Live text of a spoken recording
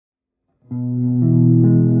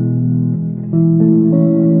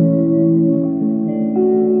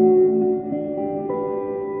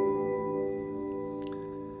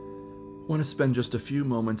to spend just a few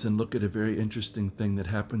moments and look at a very interesting thing that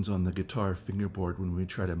happens on the guitar fingerboard when we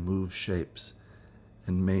try to move shapes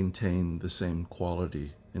and maintain the same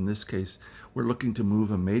quality. In this case, we're looking to move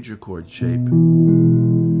a major chord shape.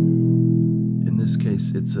 In this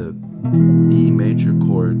case, it's a E major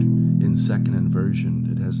chord in second inversion.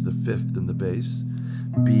 It has the fifth in the bass,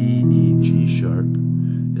 B, E, G sharp.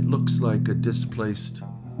 It looks like a displaced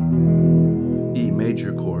E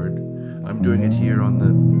major chord. I'm doing it here on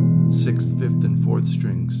the 6th, 5th, and 4th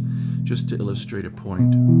strings just to illustrate a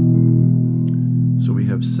point. So we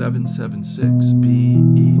have 7, 7, 6, B,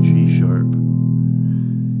 E, G sharp.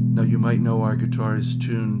 Now you might know our guitar is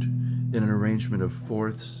tuned in an arrangement of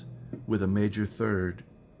fourths with a major third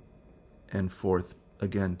and fourth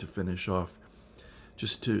again to finish off.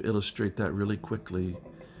 Just to illustrate that really quickly,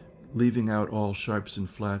 leaving out all sharps and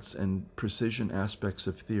flats and precision aspects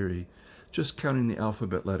of theory, just counting the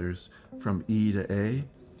alphabet letters from E to A,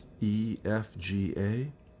 E, F, G,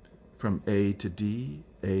 A, from A to D,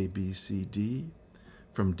 A, B, C, D,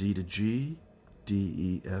 from D to G, D,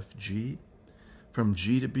 E, F, G, from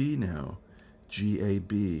G to B now, G, A,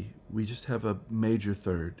 B. We just have a major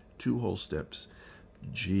third, 2 whole steps,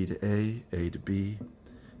 G to A to B.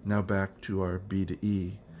 Now back to our B to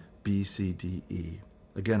E, B, C, D, E.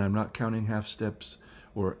 Again, I'm not counting half steps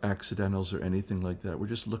or accidentals or anything like that. We're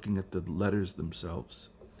just looking at the letters themselves.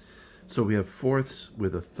 So we have fourths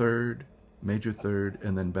with a third, major third,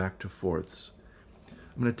 and then back to fourths.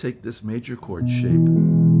 I'm going to take this major chord shape,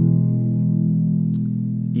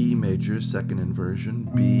 E major, second inversion,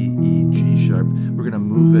 B, E, G sharp. We're going to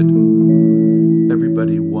move it,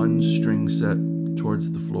 everybody one string set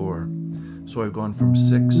towards the floor. So I've gone from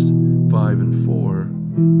 6, 5, and 4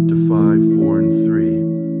 to 5, 4, and 3.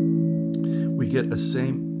 We get a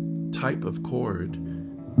same type of chord,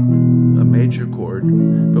 a major chord,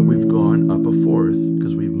 but we've gone up a fourth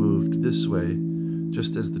because we've moved this way.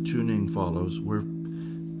 Just as the tuning follows, we're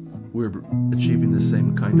achieving the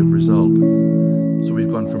same kind of result. So we've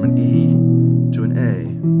gone from an E to an A.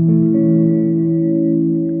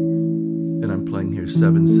 And I'm playing here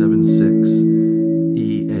 7, 7, 6,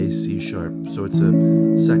 E, A, C sharp. So it's a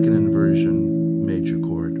second inversion major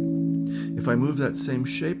chord. If I move that same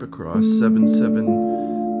shape across, 7, 7,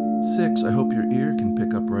 6, I hope your ear can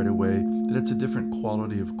pick up right away that it's a different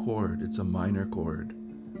quality of chord. It's a minor chord.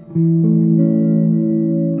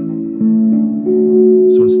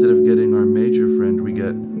 So instead of getting our major friend, we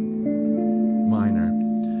get minor.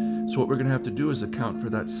 So what we're going to have to do is account for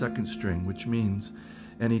that second string, which means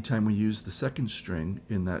anytime we use the second string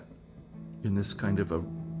in this kind of a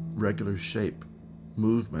regular shape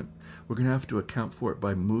movement, we're going to have to account for it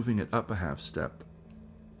by moving it up a half step.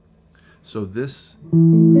 So this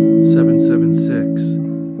 7, 7, 6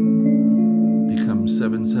 becomes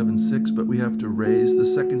 7, 7, 6, but we have to raise the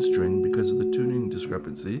second string because of the tuning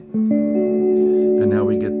discrepancy. And now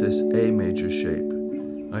we get this A major shape.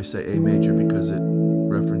 I say A major because it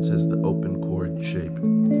references the open chord shape.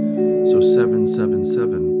 So 7, 7,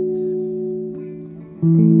 7.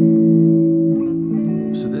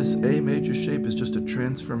 So this A major shape is just a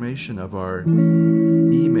transformation of our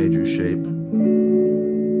E major shape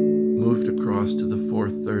moved across to the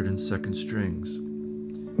 4th, 3rd, and 2nd strings.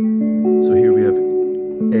 So here we have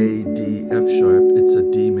A, D, F sharp. It's a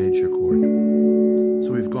D major chord.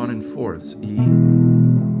 So we've gone in fourths, E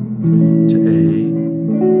to A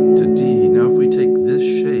to D. Now if we take this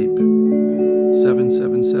shape, 7,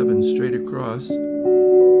 7, 7, straight across,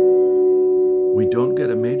 we don't get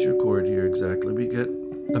a major chord here exactly. We get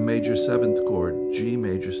a major 7th chord, G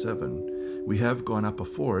major 7. We have gone up a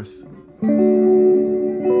fourth,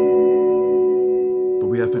 but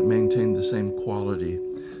we haven't maintained the same quality.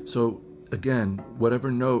 So again,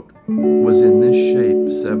 whatever note was in this shape,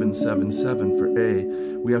 7, 7, 7 for A,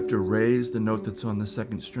 we have to raise the note that's on the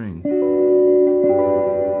second string.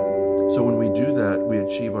 So when we do that, we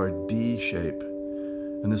achieve our D shape,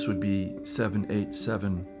 and this would be 7, 8,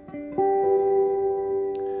 7.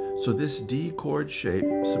 So this D chord shape,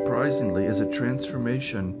 surprisingly, is a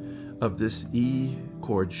transformation of this E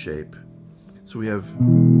chord shape. So we have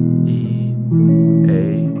E,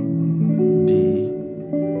 A, D,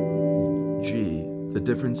 G. The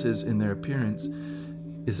differences in their appearance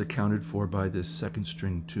is accounted for by this second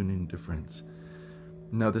string tuning difference.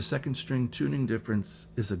 Now the second string tuning difference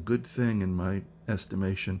is a good thing in my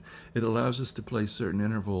estimation. It allows us to play certain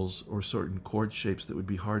intervals or certain chord shapes that would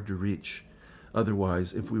be hard to reach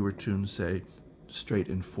otherwise if we were tuned, say, straight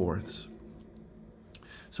in fourths.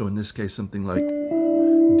 So in this case, something like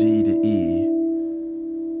D to E,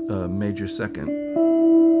 major second,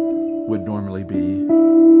 would normally be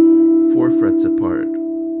 4 frets apart.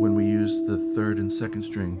 When we use the 3rd and 2nd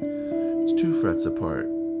string it's 2 frets apart.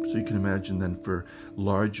 So you can imagine then for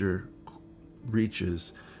larger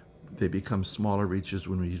reaches, they become smaller reaches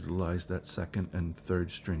when we utilize that 2nd and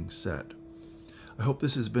 3rd string set. I hope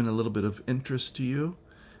this has been a little bit of interest to you,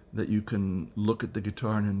 that you can look at the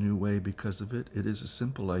guitar in a new way because of it. It is a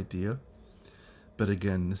simple idea, but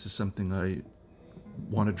again, this is something I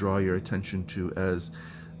want to draw your attention to, as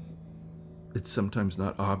it's sometimes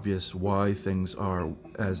not obvious why things are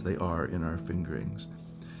as they are in our fingerings.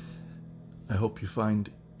 I hope you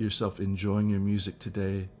find yourself enjoying your music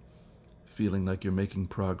today, feeling like you're making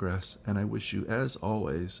progress, and I wish you, as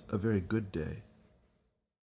always, a very good day.